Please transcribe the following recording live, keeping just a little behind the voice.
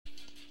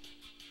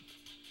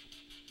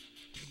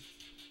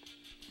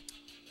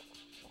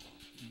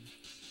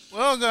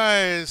Well,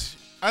 guys,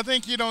 I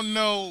think you don't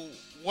know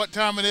what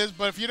time it is,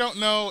 but if you don't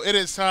know, it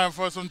is time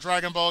for some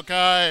Dragon Ball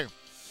Kai.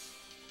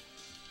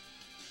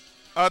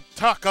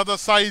 Attack of the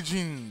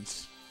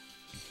Saiyajins.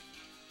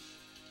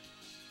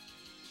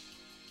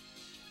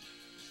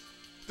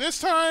 This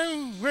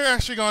time, we're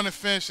actually going to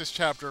finish this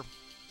chapter.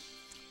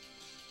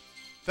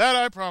 That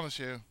I promise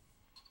you.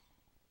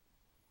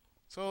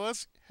 So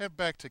let's head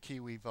back to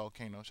Kiwi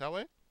Volcano, shall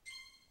we?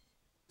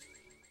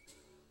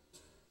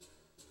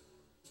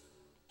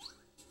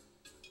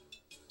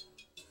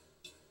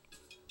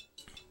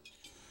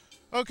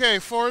 Okay,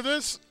 for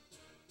this,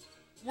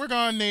 we're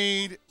going to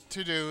need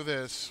to do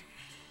this.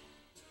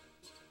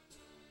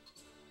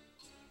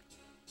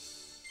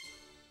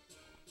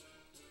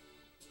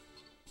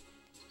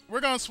 We're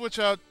going to switch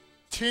out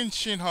Tin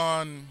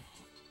Shinhan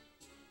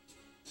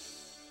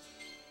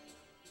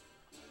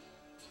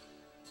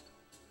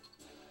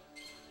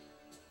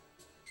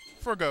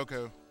for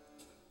Goku.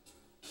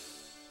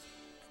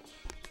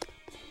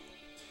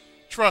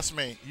 Trust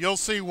me, you'll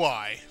see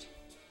why.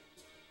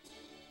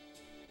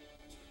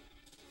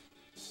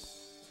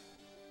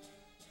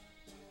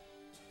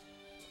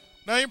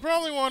 Now you're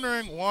probably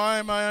wondering, why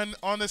am I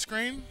on the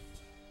screen?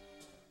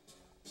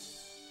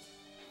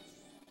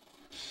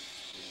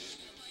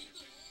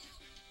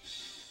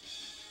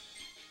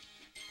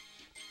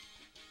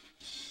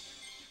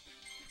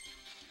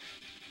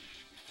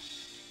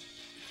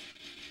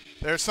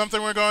 There's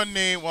something we're going to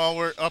need while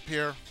we're up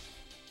here.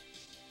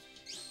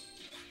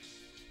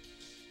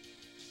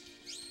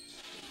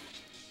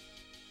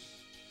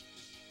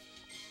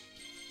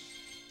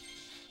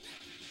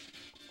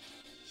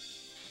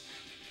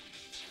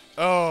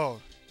 Oh,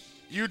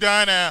 you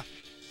die now.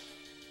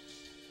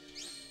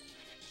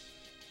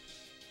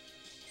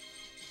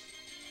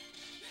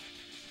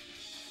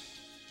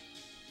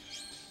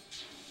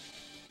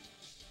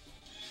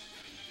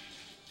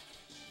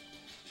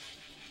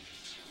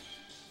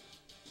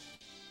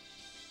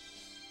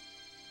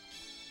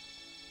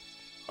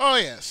 Oh,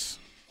 yes.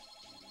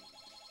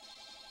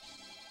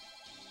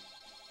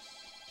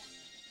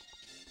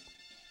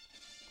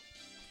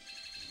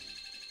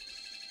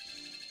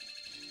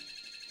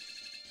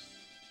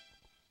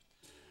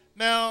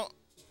 Now,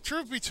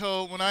 truth be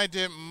told, when I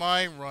did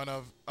my run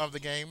of the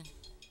game,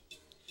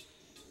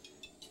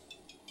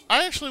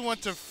 I actually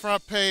went to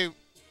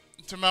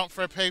Mount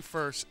Frappe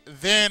first.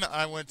 Then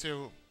I went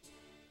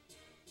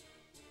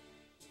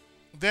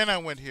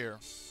here.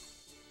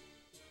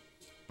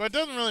 But it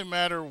doesn't really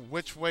matter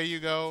which way you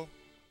go.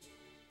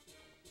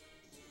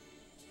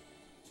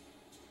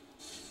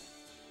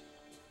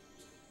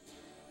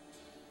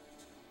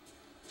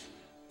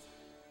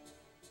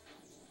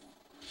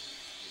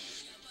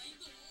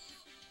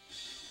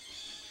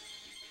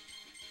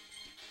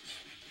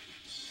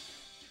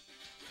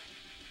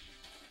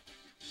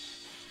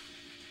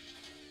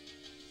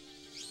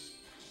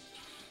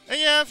 And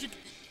yeah, if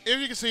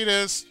you can see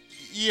this,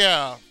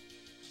 yeah.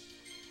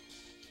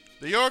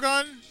 The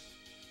Yorgon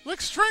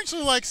looks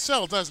strangely like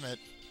Cell, doesn't it?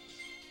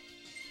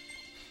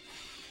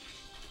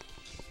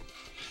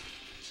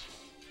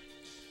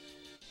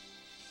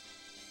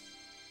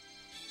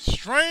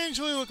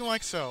 Strangely looking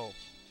like Cell.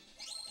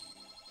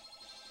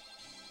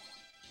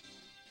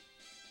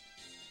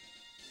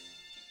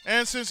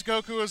 And since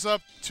Goku is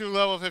up to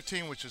level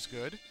 15, which is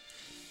good,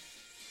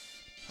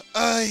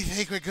 I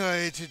think we're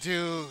going to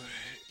do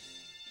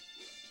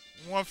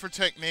one for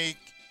technique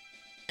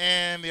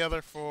and the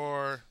other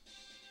for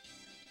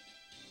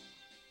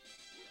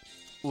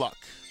luck.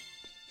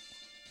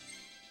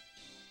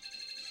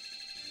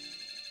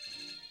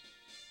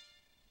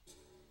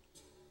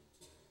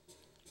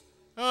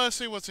 Let's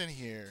see what's in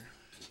here.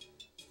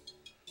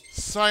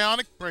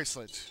 Psionic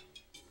bracelet.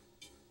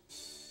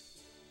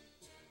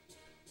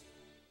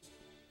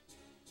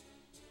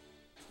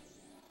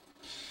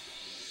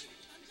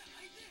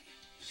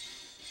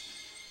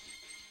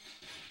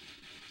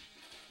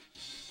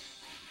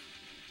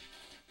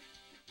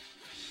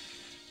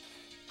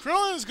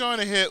 Krillin is going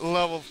to hit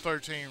level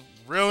 13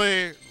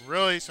 really,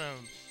 really soon.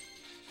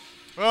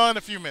 Well, in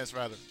a few minutes,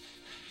 rather.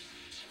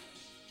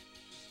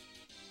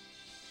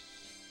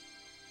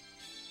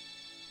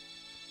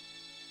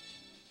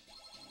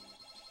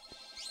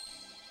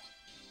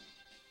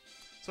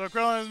 So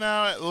Krillin is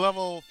now at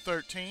level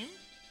 13.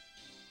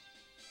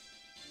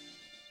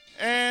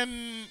 And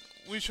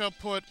we shall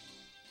put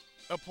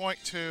a point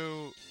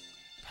to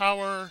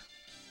power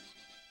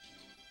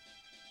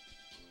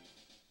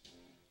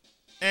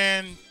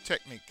and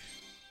technique.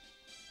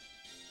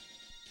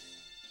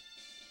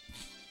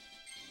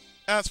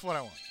 That's what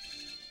I want.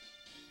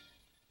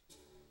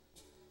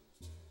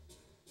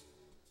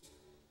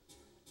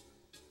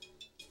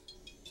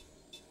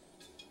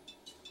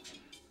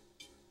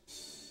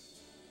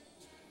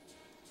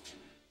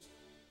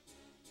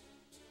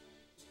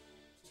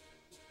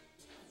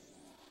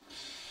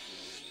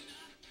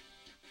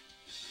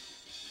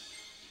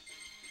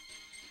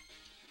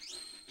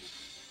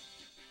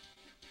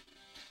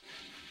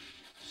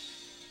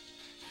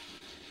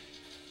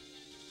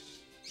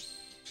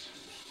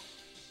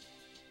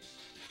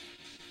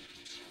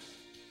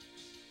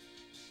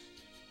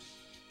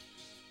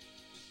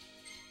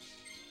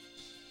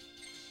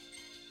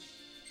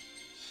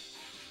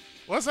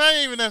 Was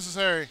that even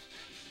necessary?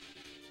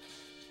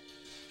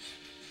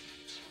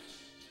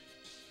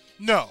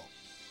 No.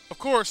 Of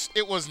course,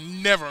 it was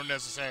never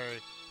necessary.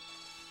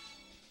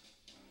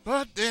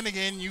 But then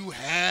again, you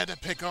had to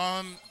pick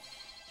on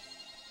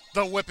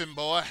the whipping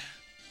boy.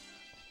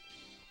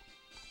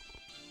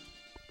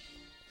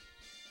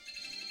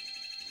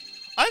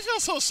 I feel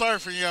so sorry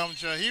for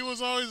Yamcha. He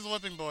was always the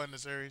whipping boy in the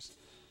series.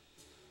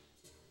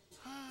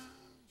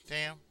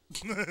 Damn.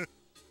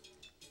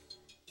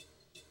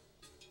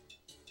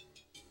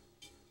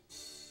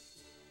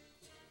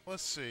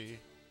 Let's see.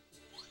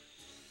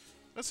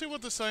 Let's see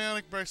what the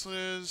psionic bracelet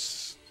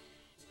is.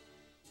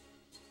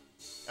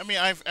 I mean,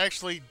 I've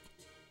actually,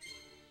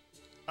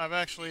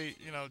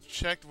 you know,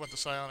 checked what the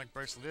psionic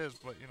bracelet is,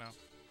 but, you know.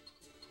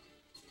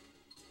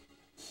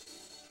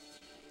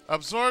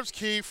 Absorbs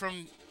ki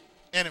from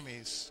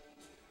enemies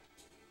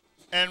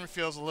and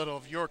reveals a little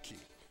of your ki.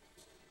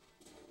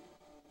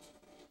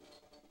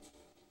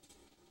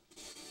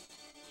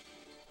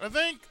 I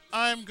think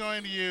I'm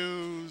going to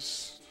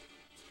use,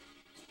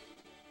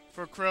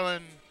 for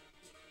Krillin,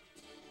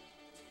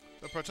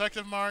 the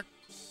protective mark.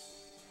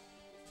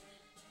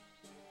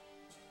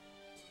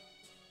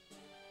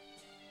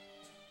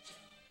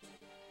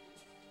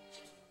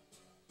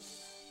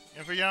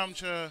 And for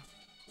Yamcha,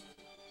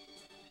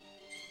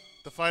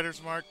 the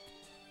fighter's mark.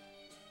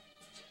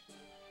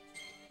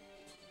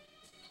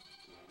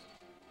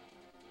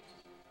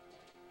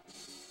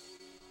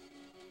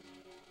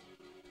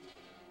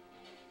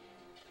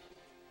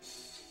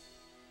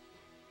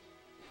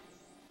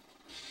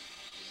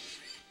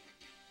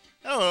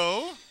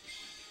 Hello,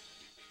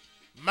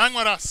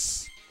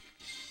 Mangwaras.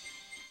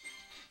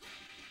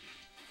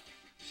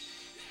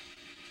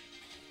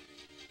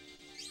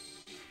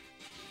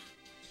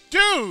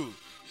 Dude!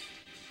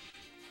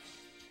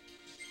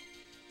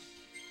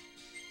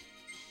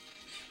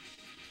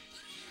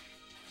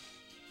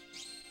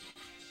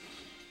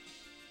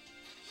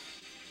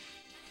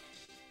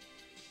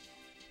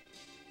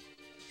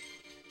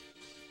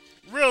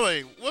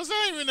 Really? Was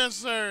that even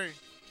necessary?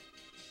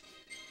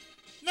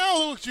 Now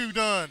look what you've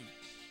done.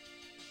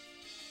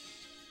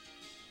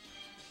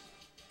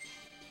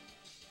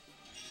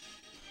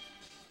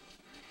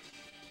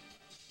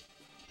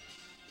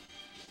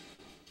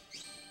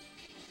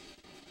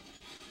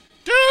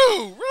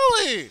 Dude,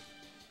 really?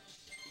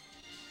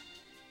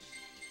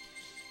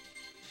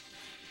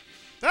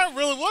 That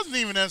really wasn't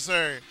even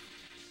necessary.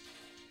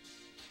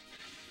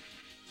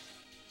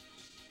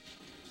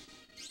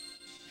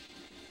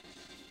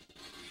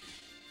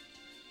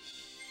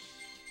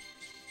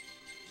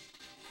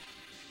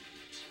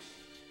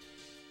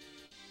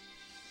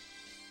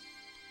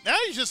 Now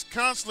you're just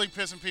constantly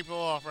pissing people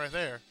off right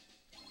there.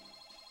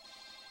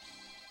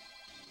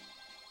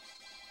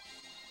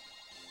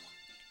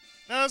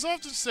 Now, as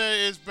often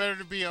said, it's better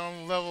to be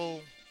on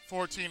level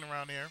 14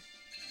 around here.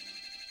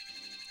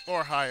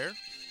 Or higher.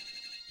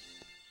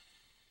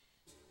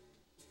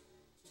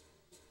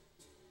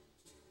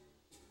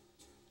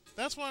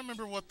 That's why I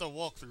remember what the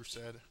walkthrough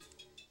said.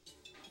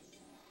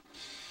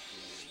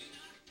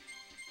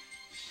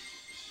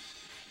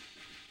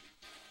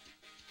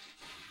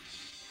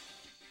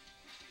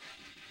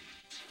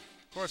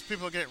 Of course,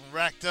 people are getting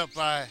racked up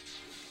by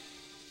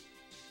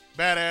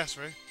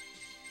badassery.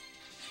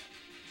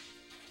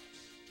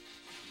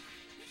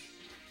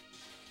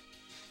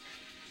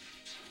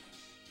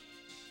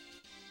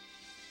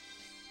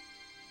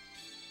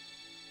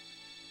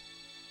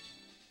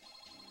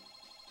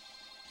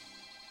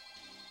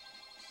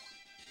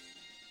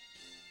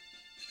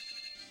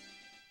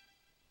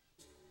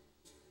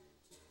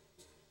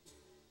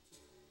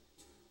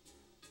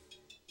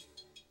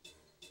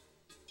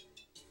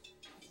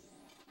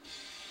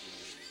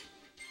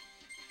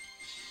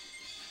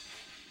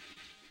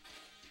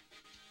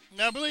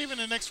 Now, I believe in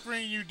the next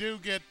screen you do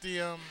get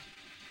the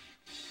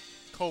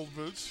cold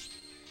boots.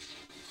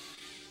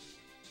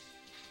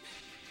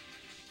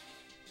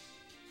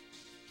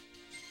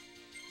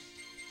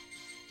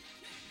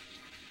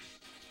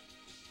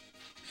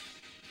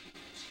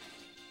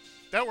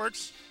 That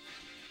works.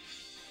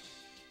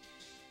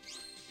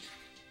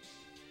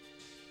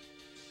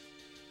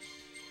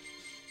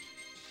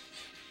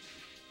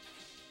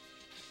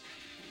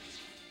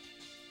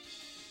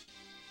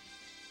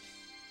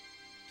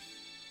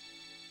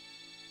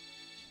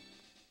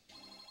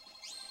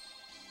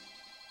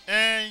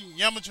 And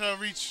Yamcha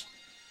reached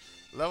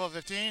level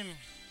 15.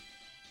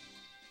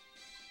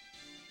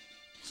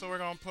 So we're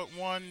going to put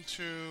 1,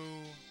 2...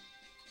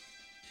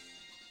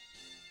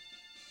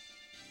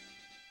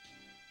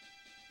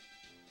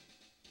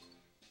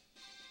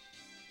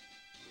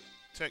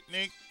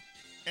 technique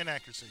and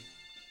accuracy.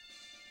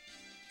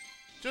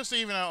 Just to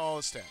even out all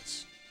the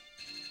stats.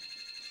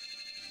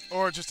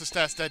 Or just the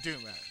stats that do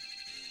matter.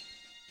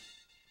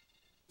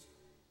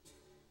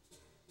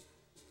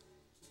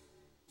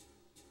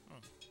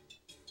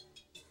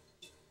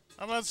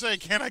 I'm about to say,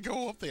 can I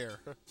go up there?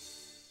 Let's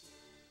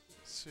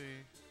see.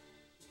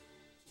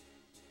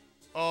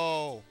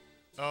 Oh.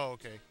 Oh,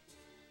 okay.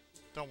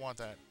 Don't want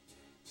that.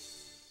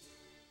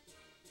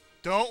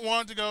 Don't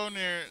want to go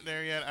near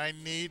there yet. I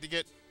need to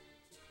get...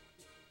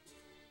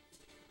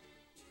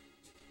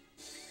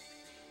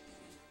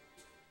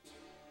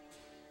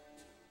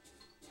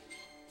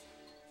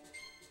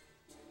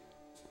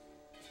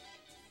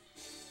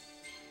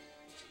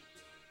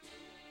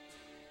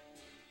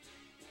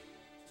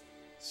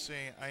 Let's see,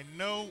 I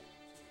know...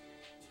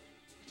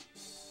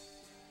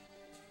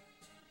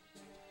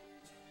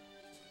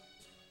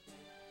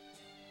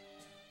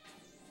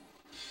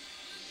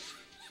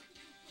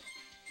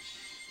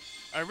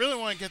 I really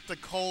want to get the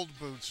cold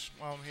boots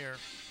while I'm here.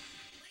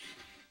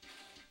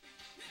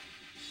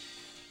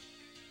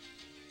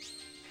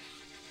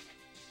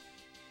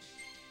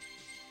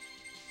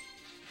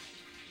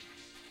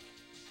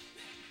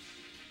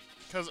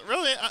 Because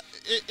really,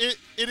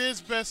 it is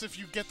best if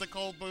you get the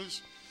cold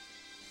boots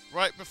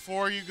right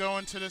before you go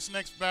into this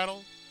next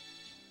battle.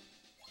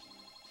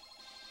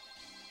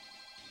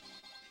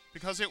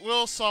 Because it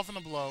will soften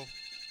the blow.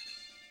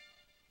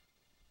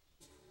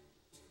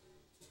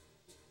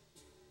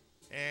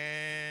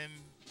 And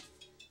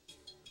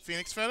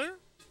Phoenix Feather.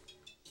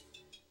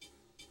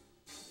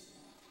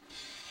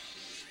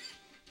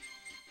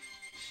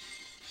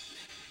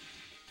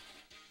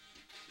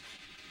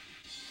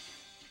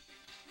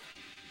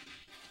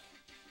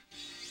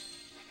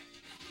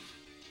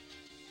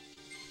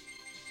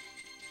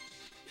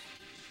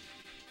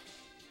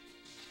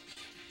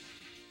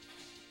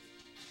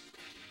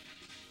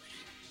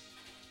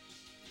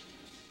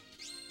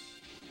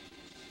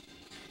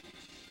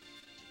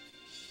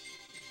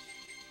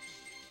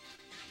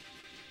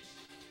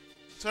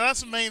 So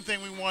that's the main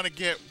thing we want to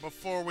get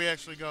before we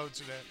actually go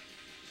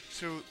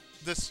to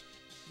this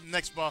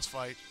next boss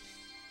fight.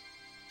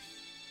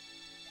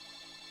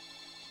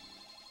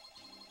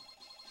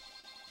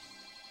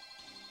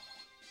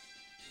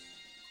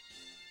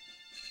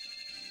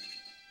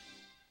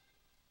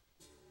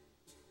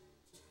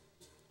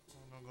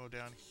 I'm gonna go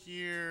down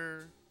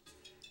here,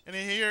 and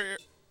then here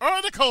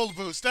are the cold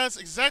boots. That's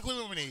exactly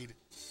what we need.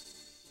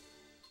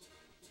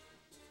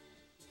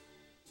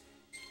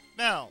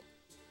 Now.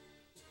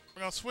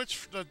 We're going to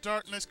switch the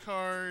darkness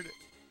card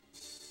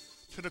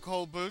to the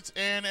cold boots,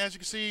 and as you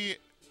can see,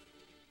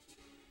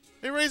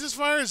 it raises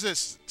fire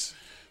resistance,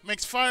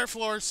 makes fire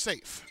floors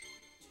safe.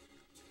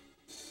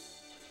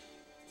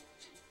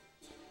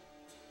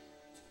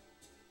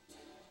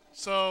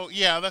 So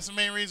yeah, that's the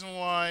main reason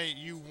why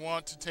you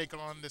want to take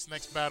on this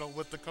next battle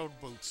with the cold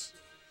boots,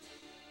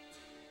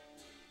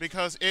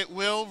 because it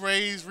will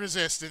raise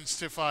resistance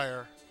to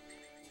fire.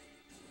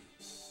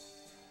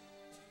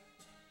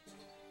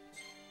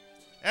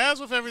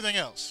 As with everything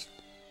else.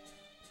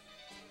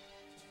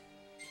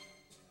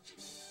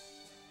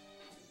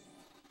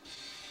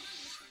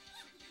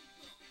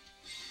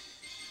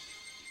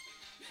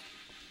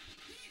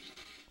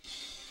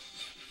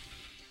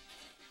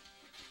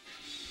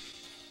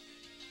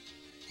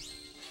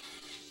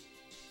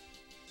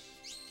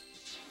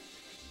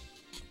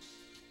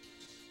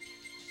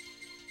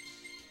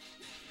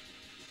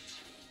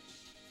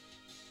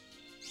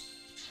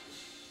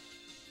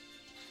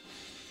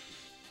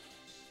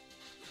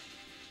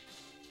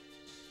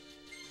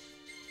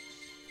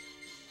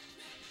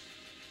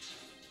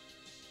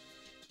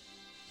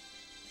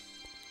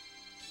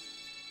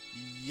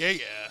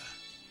 Yeah.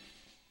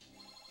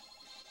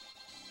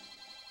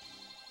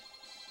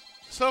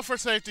 So for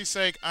safety's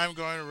sake, I'm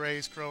going to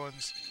raise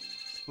Krillin's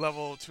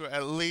level to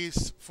at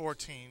least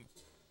 14.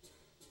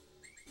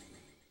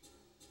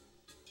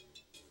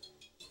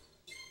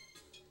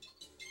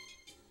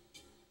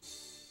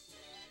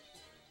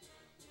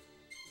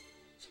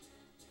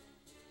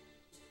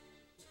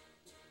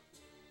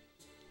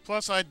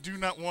 Plus, I do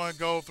not want to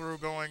go through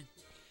going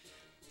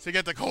to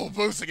get the cold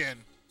boots again.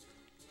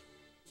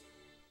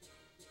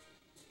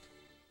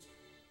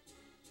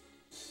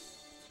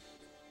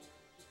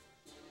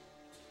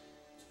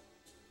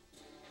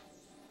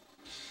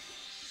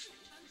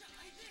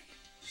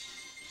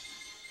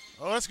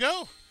 Well, let's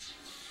go.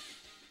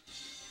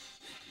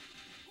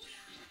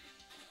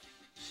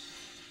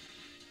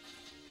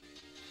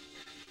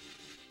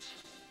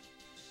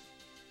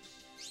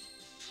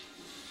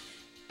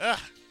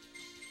 Ah.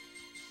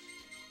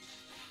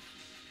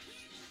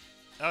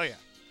 Oh, yeah.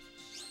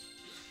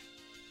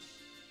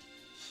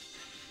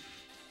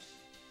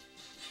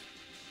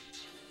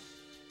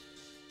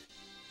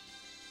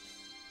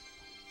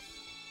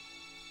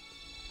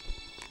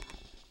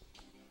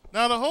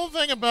 Now, the whole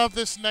thing about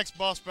this next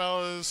boss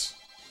battle is...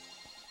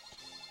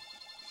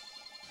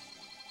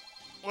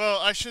 Well,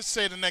 I should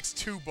say the next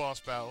two boss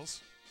battles.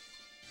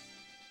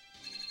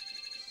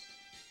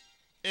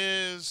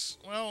 Is,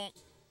 well...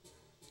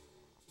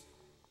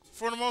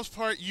 For the most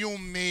part, you'll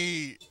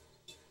meet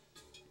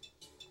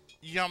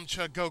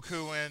Yamcha,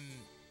 Goku, and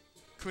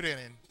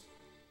Krillin.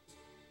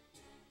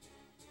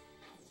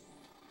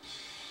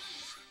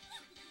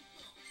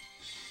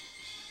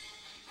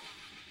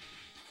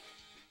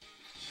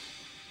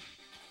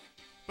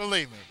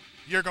 Believe me,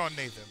 you're gonna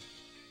need them.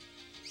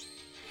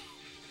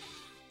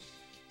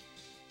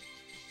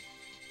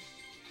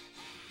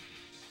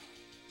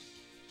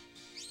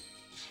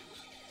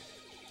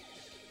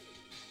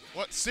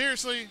 What?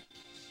 Seriously?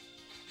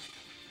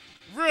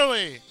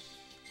 Really?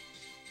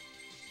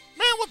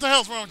 Man, what the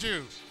hell's wrong with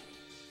you?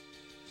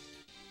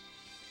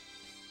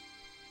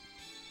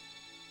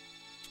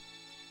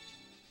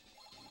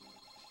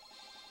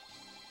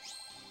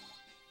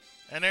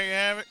 And there you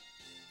have it.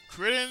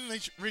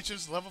 Krillin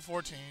reaches level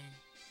 14.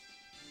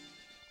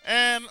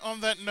 And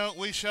on that note,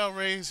 we shall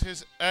raise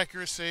his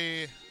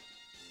accuracy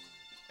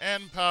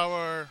and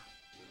power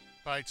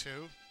by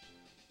 2.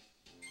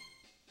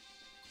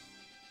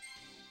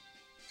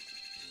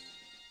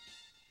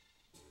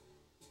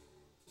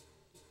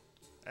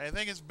 I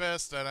think it's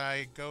best that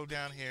I go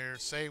down here,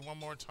 say one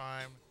more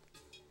time,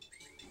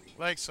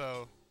 like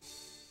so.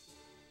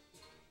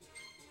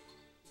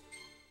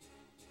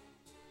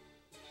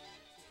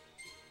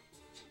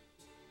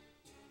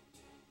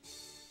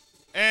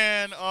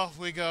 And off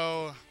we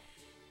go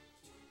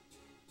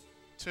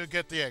to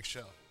get the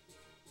eggshell.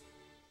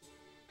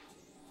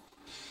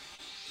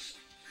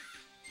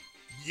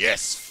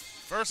 Yes!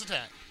 First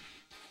attack.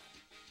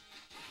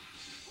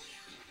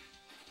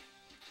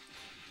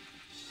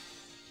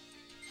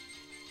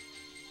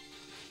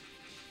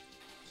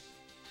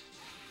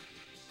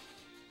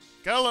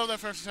 Gotta love that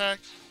first attack.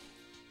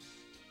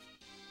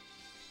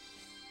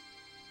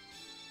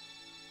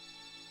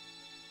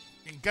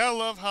 And gotta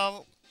love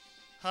how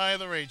high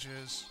the rage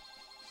is.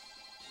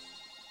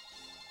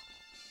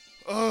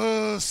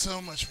 Oh, so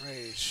much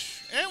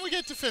rage. And we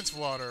get defense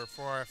water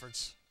for our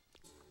efforts.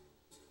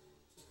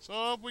 So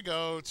up we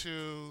go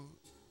to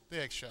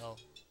the eggshell.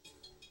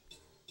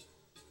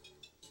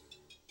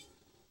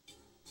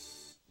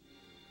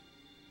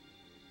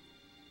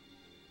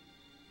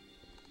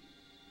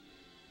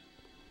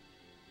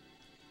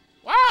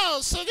 Wow,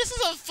 so this is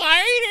a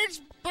fire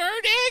eater's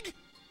bird egg?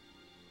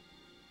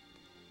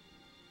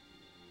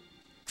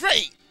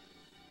 Great!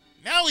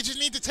 Now we just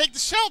need to take the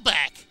shell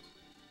back.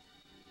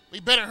 We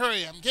better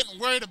hurry. I'm getting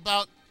worried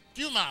about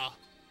Guma.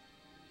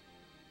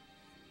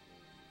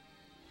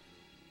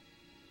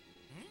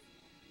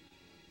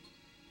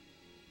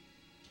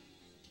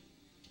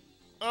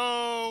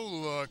 Oh,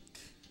 look.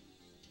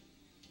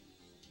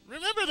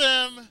 Remember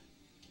them?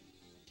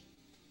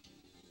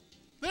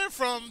 They're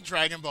from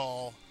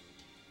Dragonball.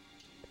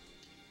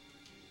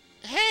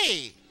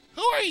 Hey,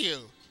 who are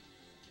you?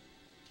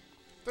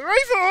 The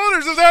rightful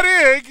owners of that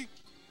egg.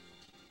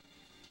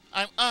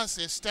 I'm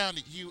honestly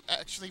astounded you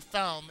actually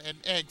found an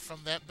egg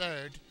from that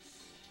bird.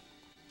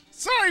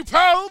 Sorry,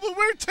 pal, but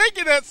we're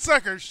taking that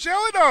sucker,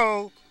 shell and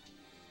all.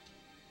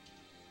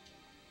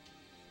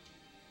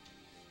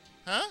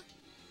 Huh?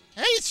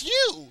 Hey, it's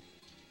you!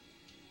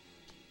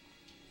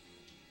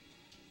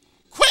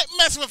 Quit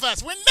messing with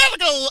us! We're never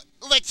gonna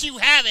let you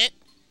have it!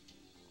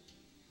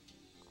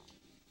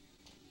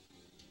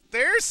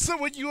 There's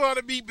someone you ought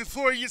to meet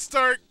before you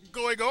start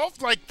going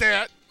off like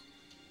that.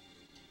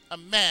 A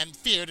man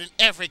feared in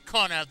every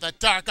corner of the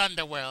dark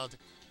underworld.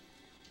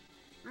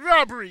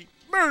 Robbery,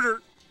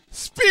 murder,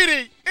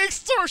 speeding,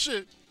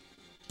 extortion,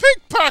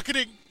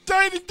 pickpocketing,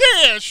 dine and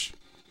dash!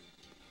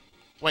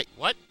 Wait,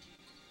 what?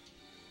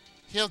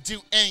 He'll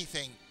do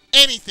anything,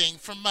 anything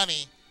for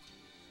money.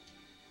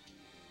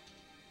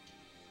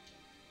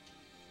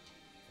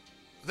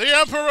 The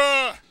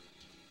Emperor!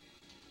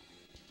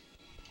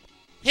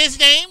 His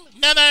name?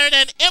 None other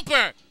than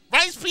Emperor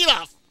Rice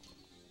Pilaf.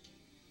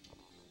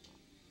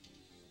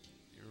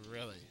 You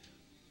really?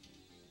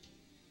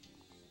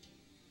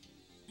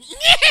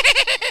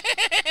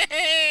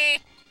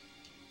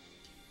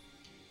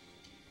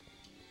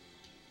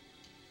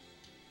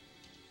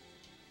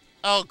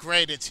 Oh,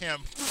 great, it's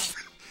him.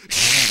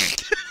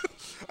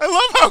 I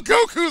love how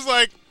Goku's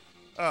like,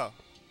 oh,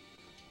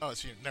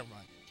 it's you. Never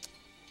mind.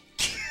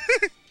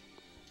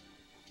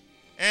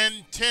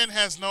 And Ten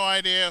has no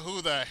idea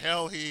who the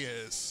hell he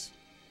is.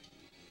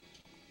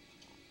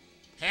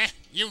 Huh?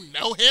 You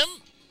know him?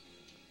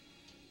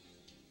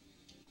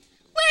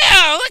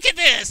 Well, look at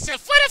this. A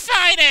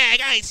fortified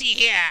egg I see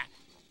here.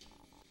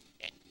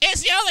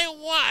 It's the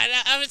only one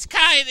of its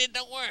kind in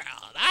the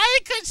world. I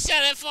could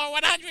sell it for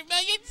 100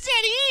 million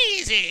zed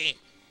easy.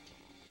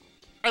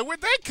 And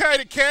with that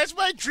kind of cash,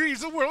 my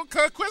dreams of world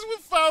conquest would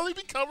finally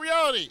become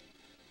reality.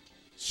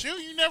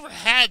 Shoot, you never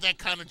had that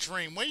kind of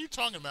dream. What are you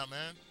talking about,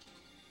 man?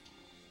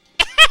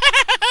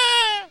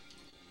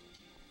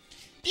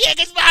 The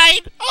egg is mine!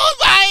 All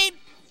mine!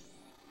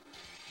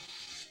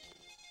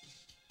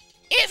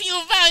 If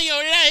you value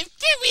your life,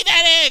 give me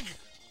that egg!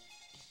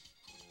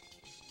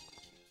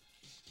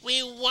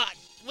 We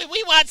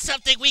want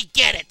something, we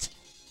get it!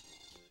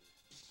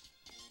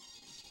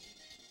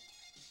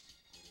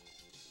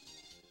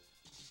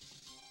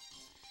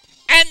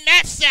 And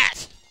that's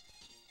that!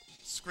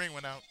 Screen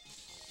went out.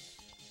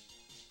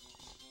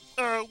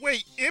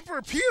 Wait,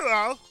 Emperor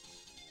Pilaf?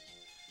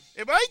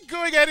 Am I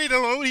going at it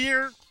alone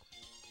here?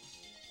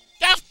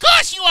 Of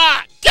course you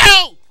are!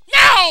 Go!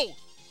 Now!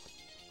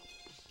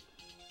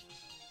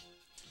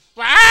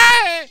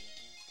 What?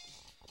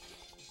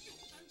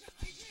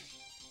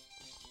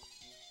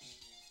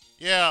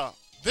 Yeah,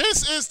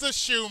 this is the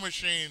shoe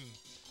machine.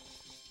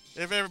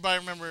 If everybody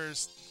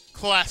remembers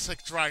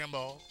classic Dragon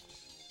Ball.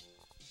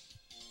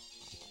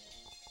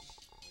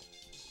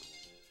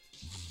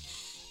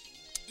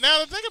 Now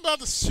the thing about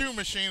the Sue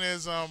machine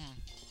is,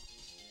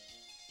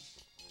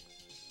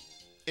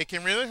 it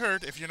can really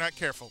hurt if you're not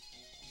careful.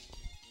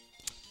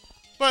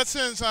 But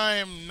since I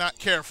am not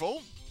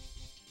careful,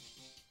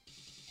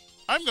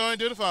 I'm going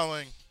to do the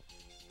following.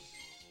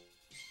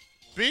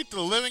 Beat the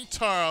living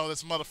tar out of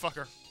this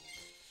motherfucker.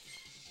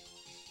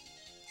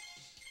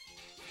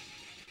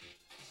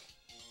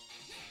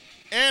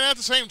 And at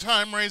the same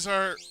time, raise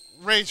our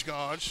rage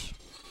gauge.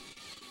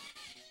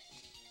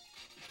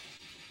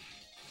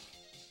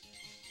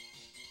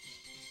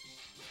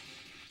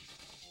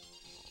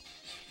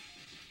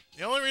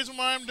 The only reason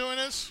why I'm doing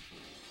this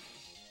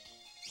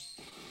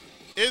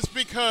is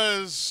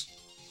because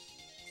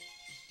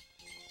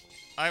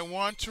I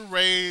want to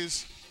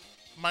raise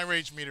my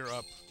rage meter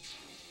up.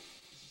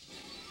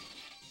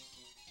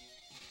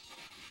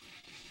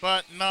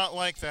 But not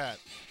like that.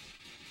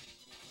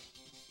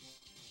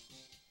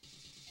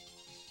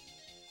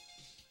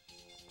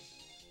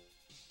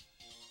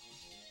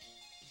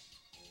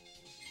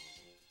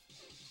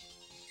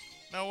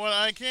 Now what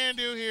I can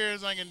do here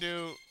is I can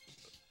do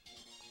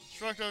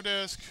Destructo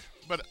Disc,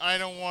 but I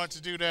don't want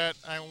to do that.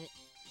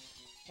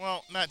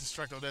 Well, not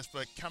Destructo Disc,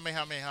 but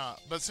Kamehameha.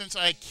 But since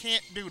I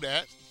can't do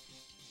that,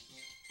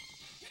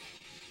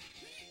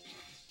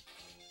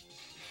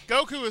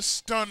 Goku is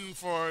stunned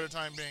for the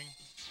time being.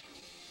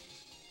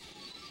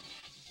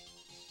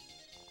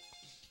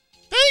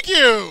 Thank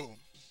you!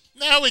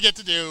 Now we get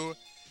to do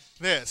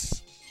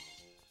this.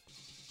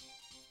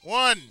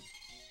 1.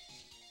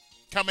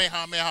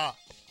 Kamehameha.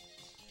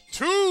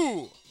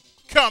 2.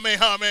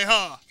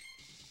 Kamehameha.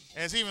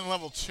 And it's even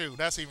level 2.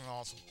 That's even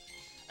awesome.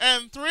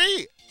 And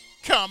 3.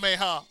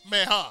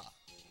 Kamehameha.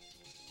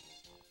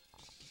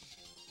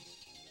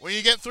 When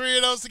you get 3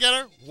 of those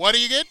together, what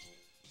do you get?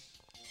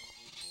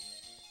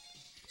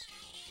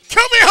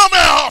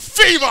 Kamehameha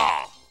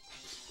Fever!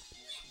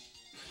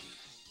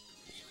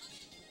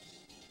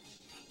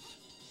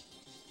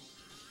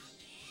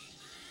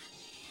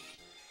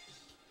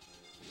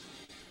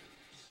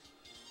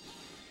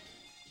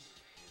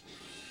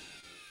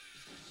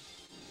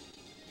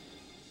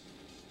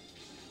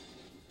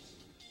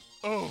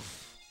 Oh.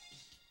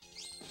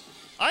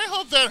 I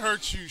hope that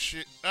hurts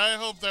you, I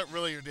hope that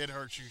really did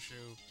hurt you, Shu.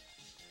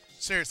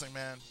 Seriously,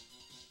 man.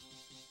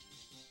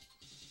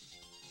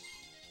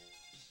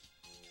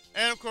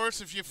 And of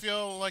course, if you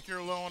feel like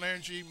you're low on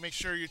energy, make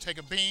sure you take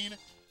a bean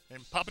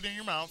and pop it in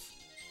your mouth.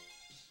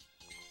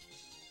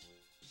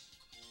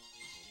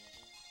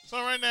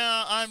 So right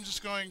now, I'm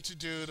just going to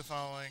do the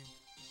following.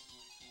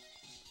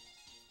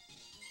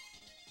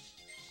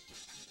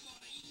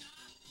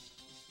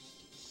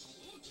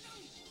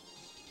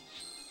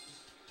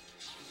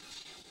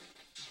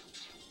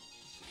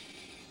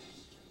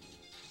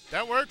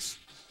 That works.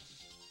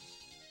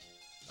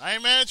 I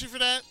ain't mad at you for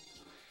that.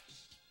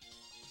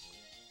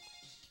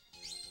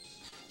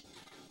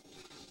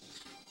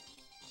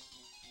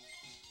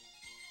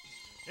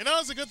 You know,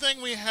 it's a good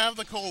thing we have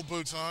the cold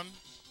boots on.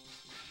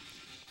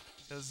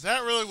 Because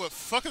that really would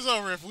fuck us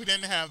over if we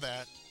didn't have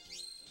that.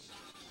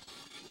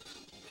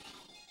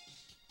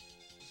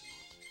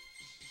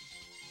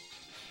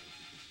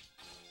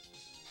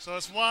 So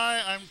that's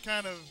why I'm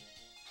kind of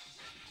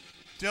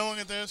dealing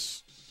with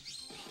this.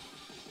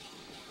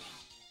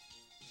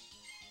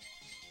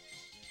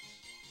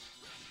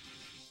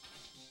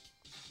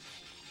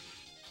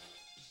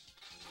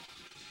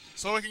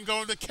 So we can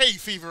go into K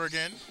fever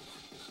again.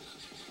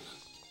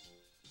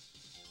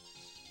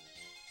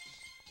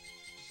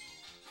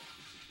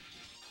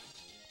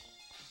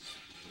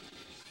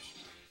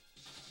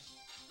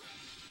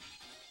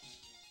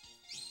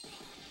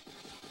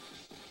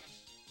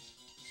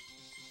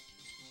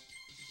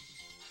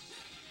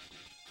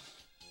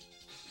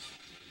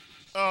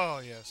 Oh,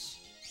 yes.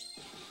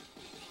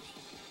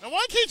 Now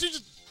why can't you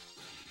just...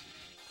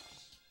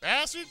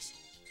 Bastards?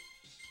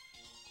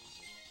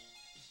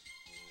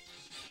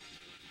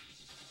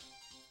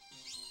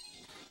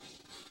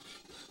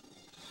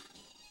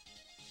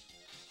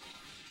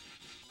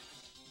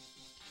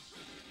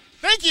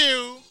 Thank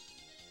you!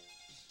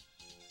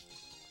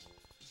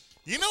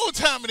 You know what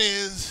time it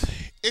is?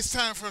 It's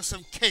time for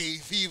some K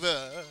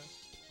fever.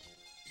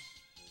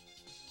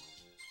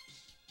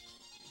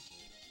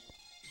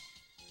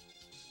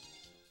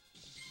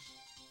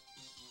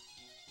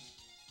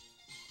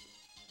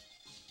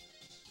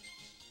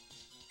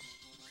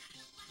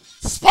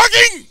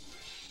 Sparking!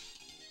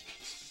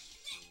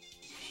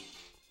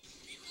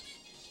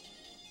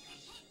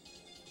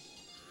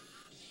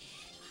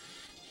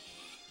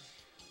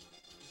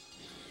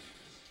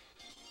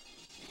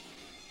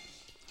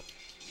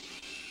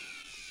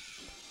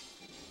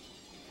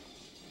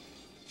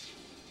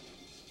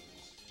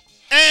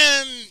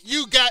 And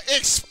you got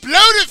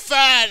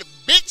explodified,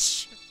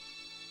 bitch!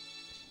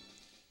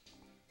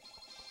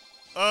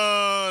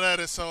 Oh, that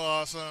is so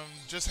awesome.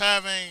 Just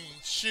having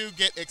Shu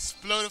get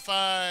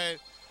explodified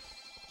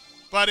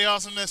by the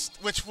awesomeness,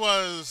 which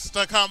was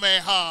the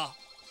Kamehameha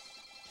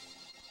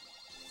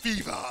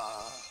Fever.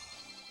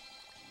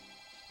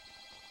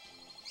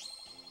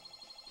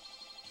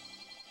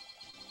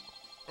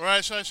 Or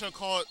I shall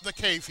call it the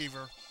K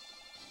fever.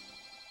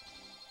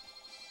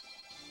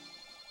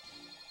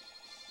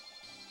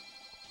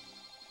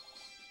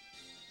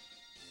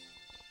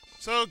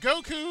 So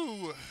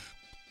Goku,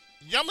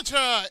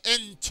 Yamcha,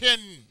 and 10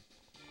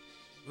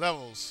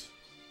 levels.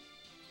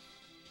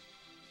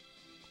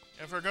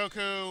 And for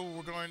Goku,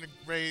 we're going to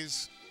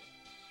raise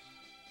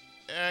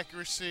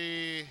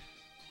accuracy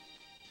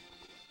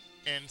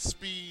and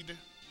speed.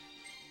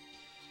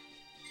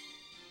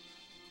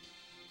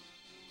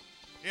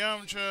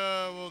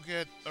 Yamcha will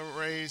get a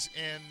raise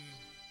in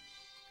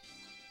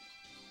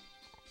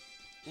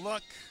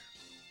luck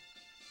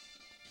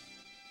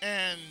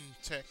and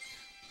tech.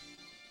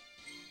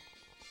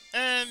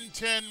 And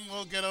 10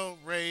 will get a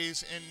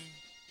raise in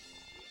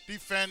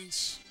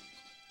defense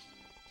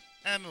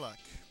and luck.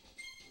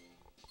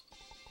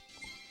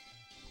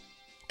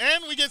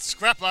 And we get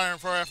scrap iron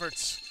for our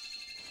efforts.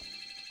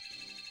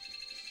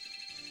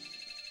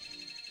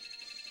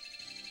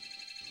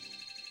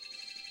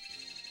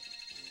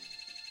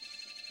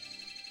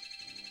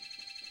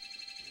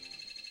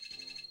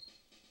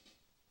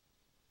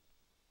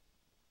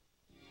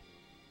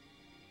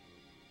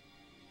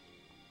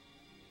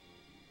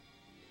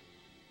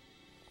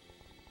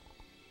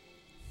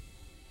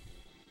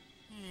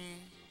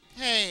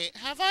 Hey,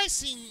 have I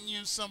seen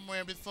you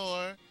somewhere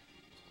before?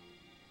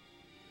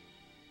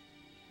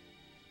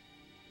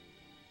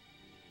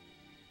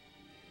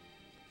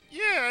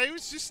 Yeah, I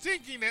was just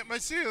thinking that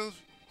myself.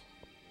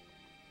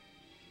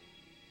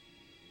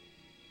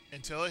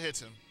 Until it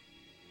hits him.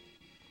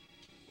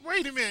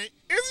 Wait a minute,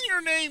 isn't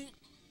your name...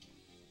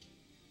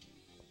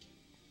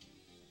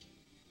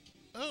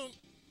 Oh,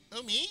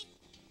 me?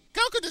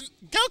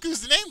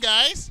 Goku's the name,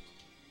 guys.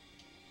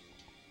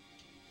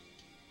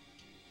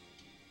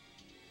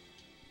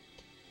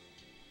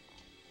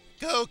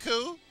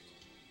 Goku.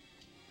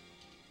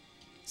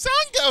 Son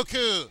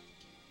Goku.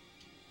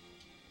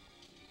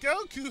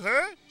 Goku,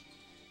 huh?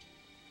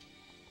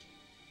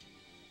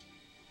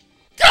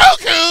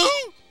 Goku!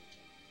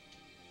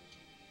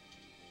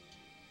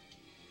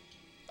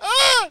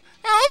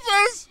 Help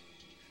us!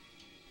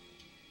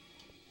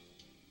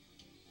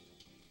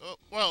 Oh,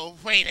 whoa,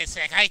 wait a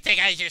sec. I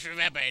think I just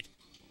remembered.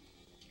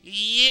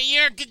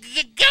 You're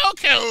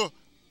Goku!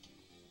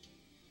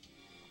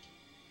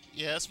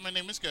 Yes, my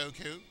name is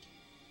Goku.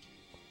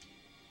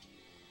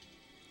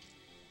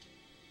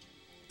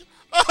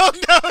 Oh,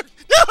 no! No!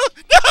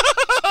 No!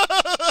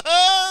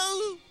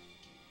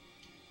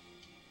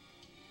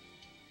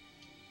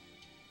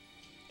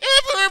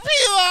 Emperor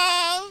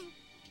Pilaf!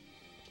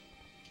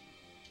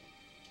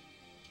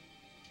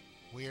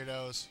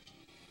 Weirdos.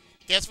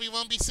 Guess we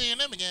won't be seeing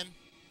them again.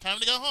 Time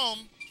to go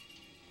home.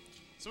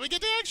 So we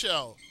get the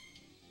eggshell.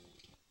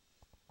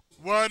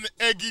 1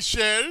 eggy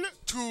shell,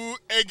 2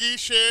 eggy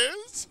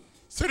shells,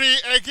 3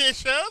 eggy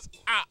shells.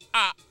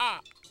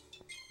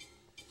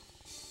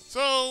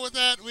 So with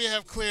that, we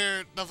have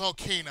cleared the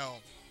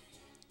volcano.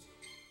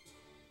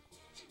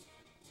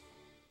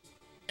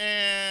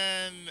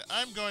 And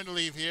I'm going to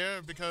leave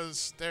here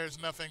because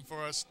there's nothing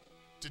for us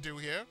to do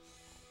here.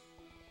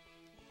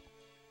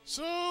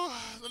 So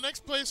the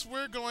next place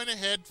we're going to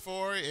head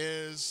for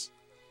is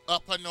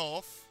up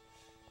north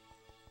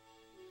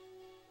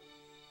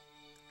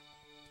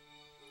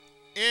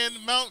in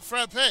Mount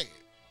Frappe.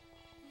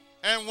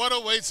 And what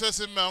awaits us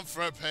in Mount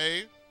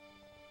Frappe?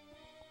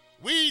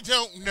 We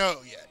don't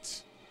know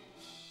yet.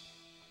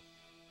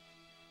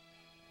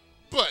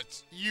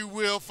 But you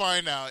will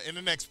find out in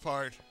the next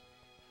part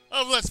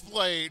of Let's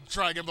Play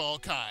Dragon Ball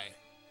Kai.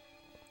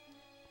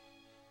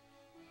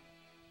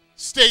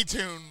 Stay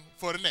tuned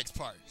for the next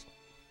part.